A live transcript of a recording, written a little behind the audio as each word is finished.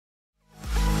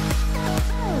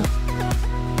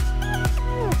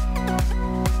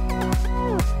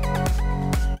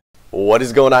What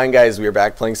is going on, guys? We are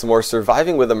back playing some more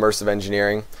Surviving with Immersive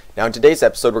Engineering. Now in today's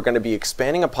episode we're going to be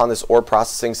expanding upon this ore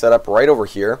processing setup right over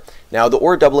here. Now the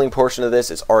ore doubling portion of this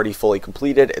is already fully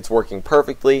completed, it's working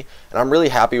perfectly, and I'm really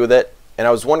happy with it. And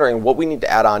I was wondering what we need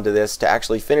to add on to this to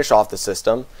actually finish off the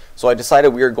system. So I decided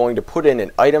we are going to put in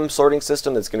an item sorting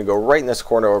system that's going to go right in this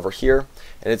corner over here.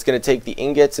 And it's going to take the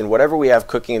ingots and whatever we have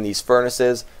cooking in these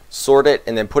furnaces, sort it,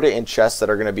 and then put it in chests that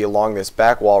are going to be along this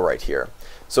back wall right here.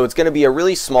 So it's going to be a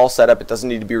really small setup. It doesn't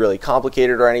need to be really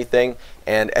complicated or anything,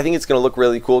 and I think it's going to look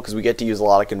really cool because we get to use a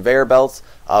lot of conveyor belts,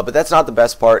 but that's not the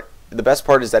best part. The best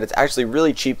part is that it's actually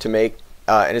really cheap to make,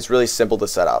 and it's really simple to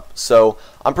set up. So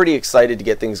I'm pretty excited to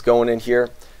get things going in here.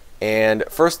 And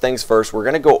first things first, we're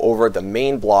going to go over the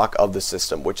main block of the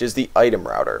system, which is the item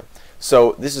router.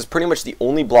 So this is pretty much the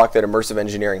only block that Immersive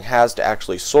Engineering has to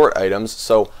actually sort items,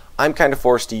 so I'm kind of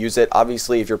forced to use it.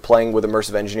 Obviously, if you're playing with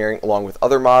Immersive Engineering along with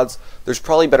other mods, there's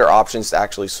probably better options to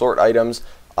actually sort items,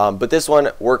 but this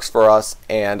one works for us,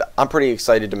 and I'm pretty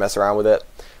excited to mess around with it.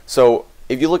 So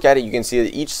if you look at it, you can see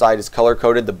that each side is color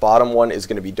coded. The bottom one is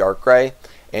going to be dark gray,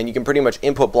 and you can pretty much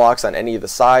input blocks on any of the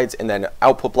sides and then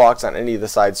output blocks on any of the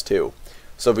sides too.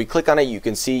 So if we click on it, you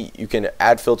can see you can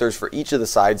add filters for each of the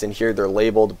sides, and here they're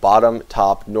labeled bottom,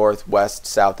 top, north, west,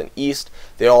 south, and east.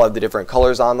 They all have the different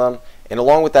colors on them, and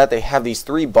along with that they have these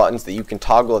three buttons that you can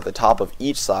toggle at the top of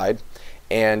each side.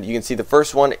 And you can see the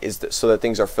first one is so that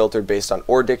things are filtered based on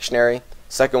ore dictionary.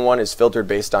 Second one is filtered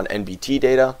based on NBT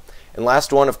data. And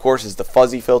last one, of course, is the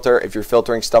fuzzy filter. If you're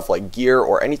filtering stuff like gear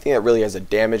or anything that really has a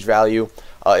damage value,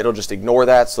 it'll just ignore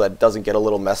that so that it doesn't get a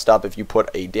little messed up if you put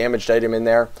a damaged item in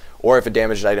there, or if a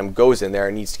damaged item goes in there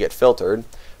and needs to get filtered.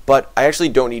 But I actually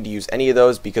don't need to use any of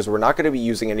those because we're not going to be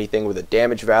using anything with a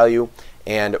damage value,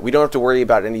 and we don't have to worry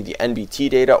about any of the NBT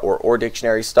data or ore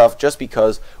dictionary stuff just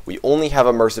because we only have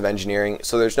Immersive Engineering,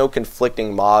 so there's no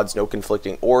conflicting mods, no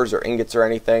conflicting ores or ingots or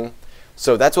anything.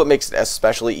 So that's what makes it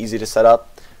especially easy to set up.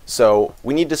 So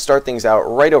we need to start things out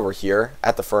right over here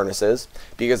at the furnaces,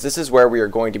 because this is where we are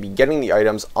going to be getting the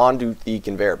items onto the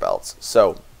conveyor belts.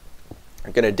 So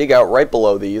I'm going to dig out right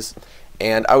below these,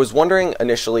 and I was wondering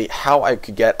initially how I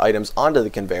could get items onto the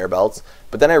conveyor belts,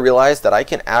 but then I realized that I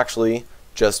can actually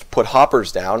just put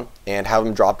hoppers down and have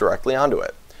them drop directly onto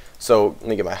it. So let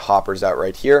me get my hoppers out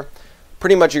right here.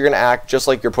 Pretty much you're going to act just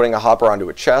like you're putting a hopper onto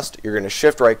a chest. You're going to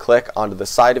shift right click onto the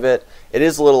side of it. It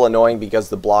is a little annoying because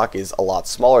the block is a lot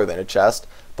smaller than a chest,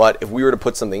 but if we were to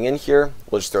put something in here,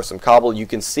 we'll just throw some cobble, you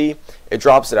can see it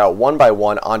drops it out one by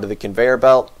one onto the conveyor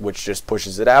belt, which just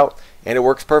pushes it out, and it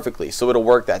works perfectly. So it'll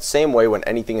work that same way when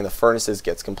anything in the furnaces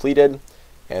gets completed.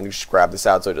 And just grab this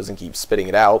out so it doesn't keep spitting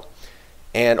it out.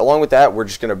 And along with that, we're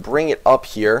just going to bring it up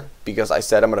here because I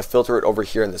said I'm going to filter it over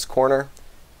here in this corner.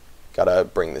 Gotta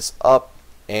bring this up,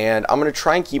 and I'm going to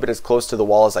try and keep it as close to the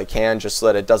wall as I can just so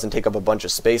that it doesn't take up a bunch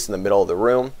of space in the middle of the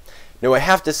room. Now I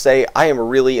have to say I am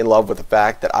really in love with the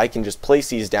fact that I can just place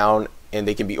these down and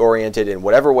they can be oriented in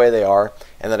whatever way they are,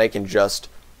 and that I can just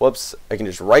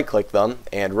right click them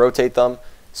and rotate them.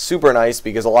 Super nice,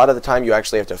 because a lot of the time you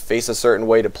actually have to face a certain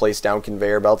way to place down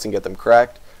conveyor belts and get them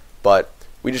correct, but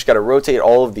we just got to rotate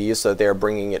all of these so that they're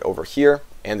bringing it over here.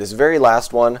 And this very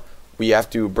last one, we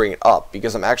have to bring it up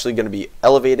because I'm actually going to be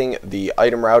elevating the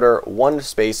item router one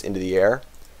space into the air.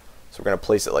 So we're going to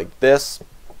place it like this,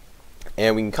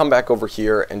 and we can come back over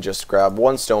here and just grab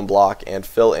one stone block and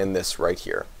fill in this right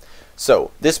here. So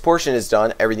this portion is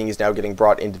done. Everything is now getting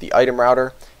brought into the item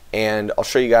router, and I'll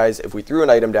show you guys if we threw an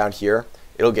item down here,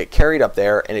 it'll get carried up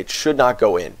there and it should not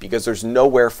go in because there's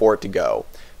nowhere for it to go.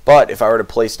 But if I were to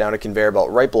place down a conveyor belt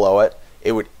right below it,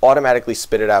 it would automatically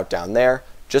spit it out down there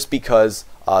just because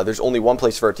there's only one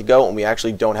place for it to go, and we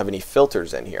actually don't have any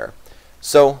filters in here.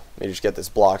 So let me just get this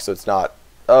block so it's not,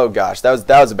 oh gosh, that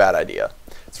was a bad idea.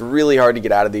 It's really hard to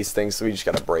get out of these things, so we just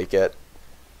gotta break it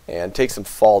and take some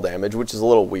fall damage, which is a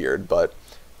little weird, but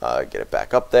get it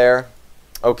back up there.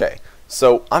 Okay,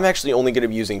 so I'm actually only going to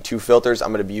be using two filters. I'm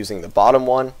going to be using the bottom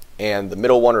one and the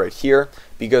middle one right here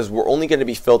because we're only going to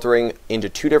be filtering into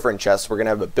two different chests. We're going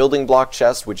to have a building block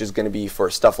chest, which is going to be for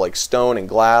stuff like stone and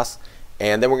glass,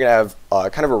 and then we're going to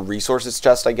have kind of a resources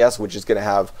chest, I guess, which is going to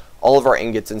have all of our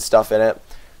ingots and stuff in it.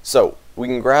 So we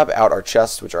can grab out our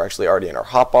chests, which are actually already in our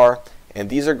hotbar, and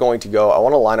these are going to go, I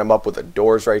want to line them up with the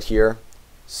doors right here.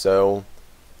 So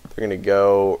they're going to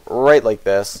go right like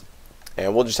this,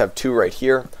 and we'll just have two right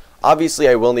here. Obviously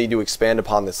I will need to expand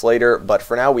upon this later, but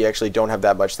for now we actually don't have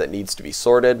that much that needs to be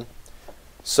sorted.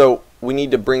 So we need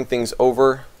to bring things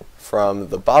over from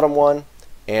the bottom one,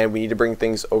 and we need to bring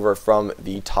things over from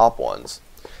the top ones.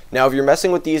 Now if you're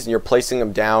messing with these and you're placing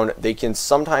them down, they can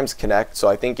sometimes connect. So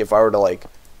I think if I were to like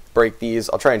break these,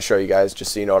 I'll try and show you guys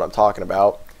just so you know what I'm talking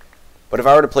about. But if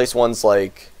I were to place ones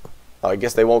like, I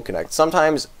guess they won't connect.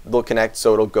 Sometimes they'll connect,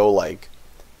 so it'll go like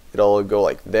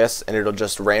this, and it'll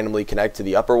just randomly connect to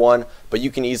the upper one, but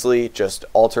you can easily just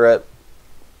alter it.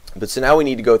 But so now we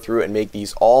need to go through and make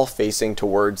these all facing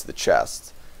towards the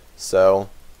chest. So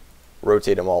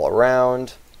rotate them all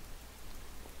around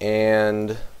and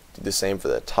do the same for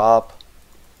the top.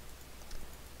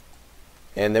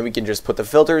 And then we can just put the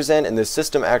filters in, and the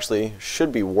system actually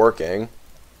should be working.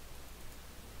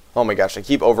 Oh my gosh, I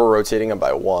keep over rotating them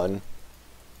by 1.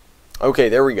 Okay,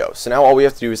 there we go. So now all we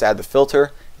have to do is add the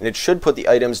filter, and it should put the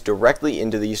items directly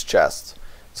into these chests.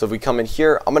 So if we come in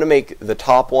here, I'm going to make the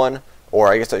top one, or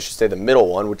I guess I should say the middle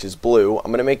one, which is blue.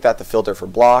 I'm going to make that the filter for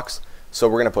blocks. So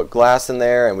we're going to put glass in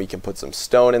there, and we can put some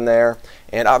stone in there.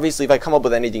 And obviously if I come up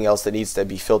with anything else that needs to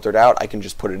be filtered out, I can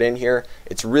just put it in here.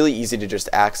 It's really easy to just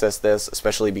access this,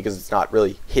 especially because it's not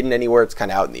really hidden anywhere. It's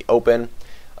kind of out in the open.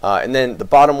 And then the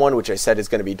bottom one, which I said is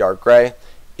going to be dark gray,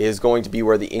 is going to be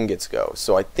where the ingots go.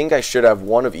 So I think I should have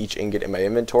one of each ingot in my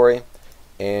inventory,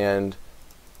 and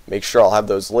make sure I'll have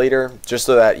those later, just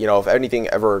so that, you know, if anything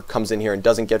ever comes in here and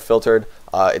doesn't get filtered,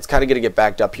 it's kind of going to get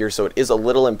backed up here. So it is a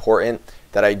little important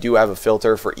that I do have a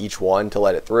filter for each one to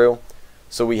let it through.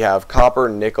 So we have copper,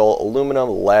 nickel, aluminum,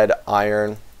 lead,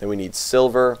 iron, then we need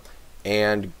silver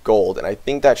and gold, and I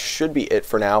think that should be it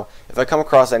for now. If I come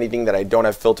across anything that I don't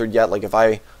have filtered yet, like if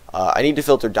I need to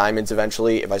filter diamonds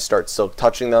eventually, if I start silk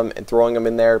touching them and throwing them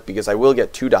in there, because I will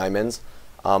get 2 diamonds.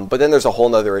 But then there's a whole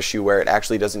nother issue where it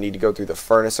actually doesn't need to go through the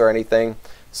furnace or anything,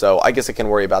 so I guess I can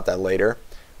worry about that later.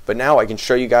 But now I can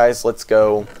show you guys. Let's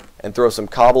go and throw some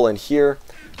cobble in here,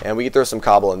 and we can throw some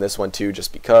cobble in this one too,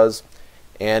 just because,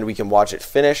 and we can watch it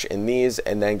finish in these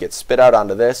and then get spit out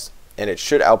onto this, and it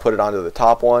should output it onto the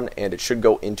top one, and it should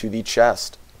go into the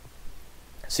chest.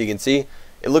 So you can see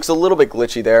it looks a little bit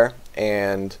glitchy there,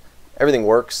 and everything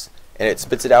works, and it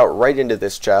spits it out right into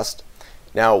this chest.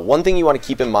 Now, one thing you want to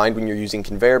keep in mind when you're using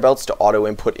conveyor belts to auto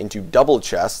input into double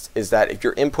chests is that if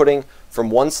you're inputting from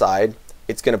one side,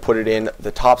 it's going to put it in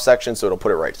the top section, so it'll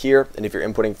put it right here, and if you're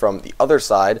inputting from the other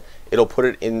side, it'll put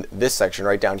it in this section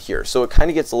right down here. So it kind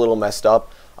of gets a little messed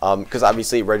up, because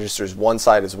obviously it registers one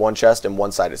side as one chest and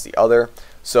one side as the other.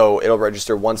 So it'll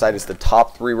register one side as the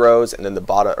top 3 rows, and then the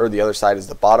bottom, or the other side is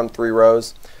the bottom 3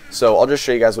 rows. So I'll just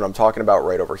show you guys what I'm talking about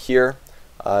right over here.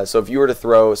 So if you were to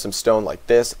throw some stone like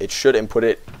this, it should input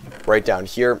it right down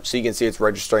here. So you can see it's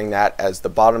registering that as the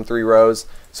bottom 3 rows.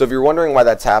 So if you're wondering why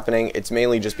that's happening, it's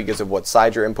mainly just because of what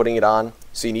side you're inputting it on.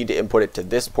 So you need to input it to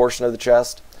this portion of the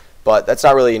chest. But that's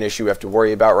not really an issue we have to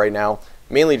worry about right now,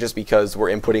 mainly just because we're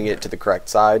inputting it to the correct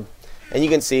side. And you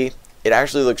can see it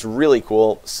actually looks really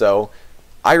cool. So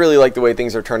I really like the way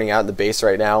things are turning out in the base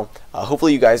right now.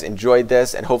 Hopefully you guys enjoyed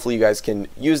this, and hopefully you guys can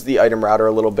use the item router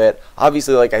a little bit.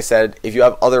 Obviously, like I said, if you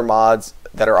have other mods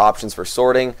that are options for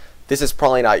sorting, this is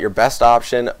probably not your best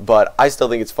option, but I still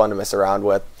think it's fun to mess around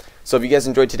with. So if you guys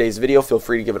enjoyed today's video, feel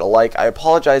free to give it a like. I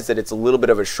apologize that it's a little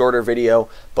bit of a shorter video,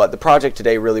 but the project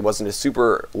today really wasn't a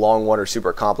super long one or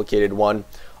super complicated one.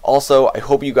 Also, I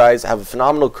hope you guys have a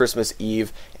phenomenal Christmas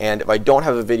Eve, and if I don't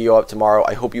have a video up tomorrow,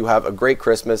 I hope you have a great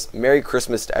Christmas. Merry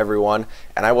Christmas to everyone,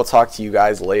 and I will talk to you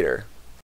guys later.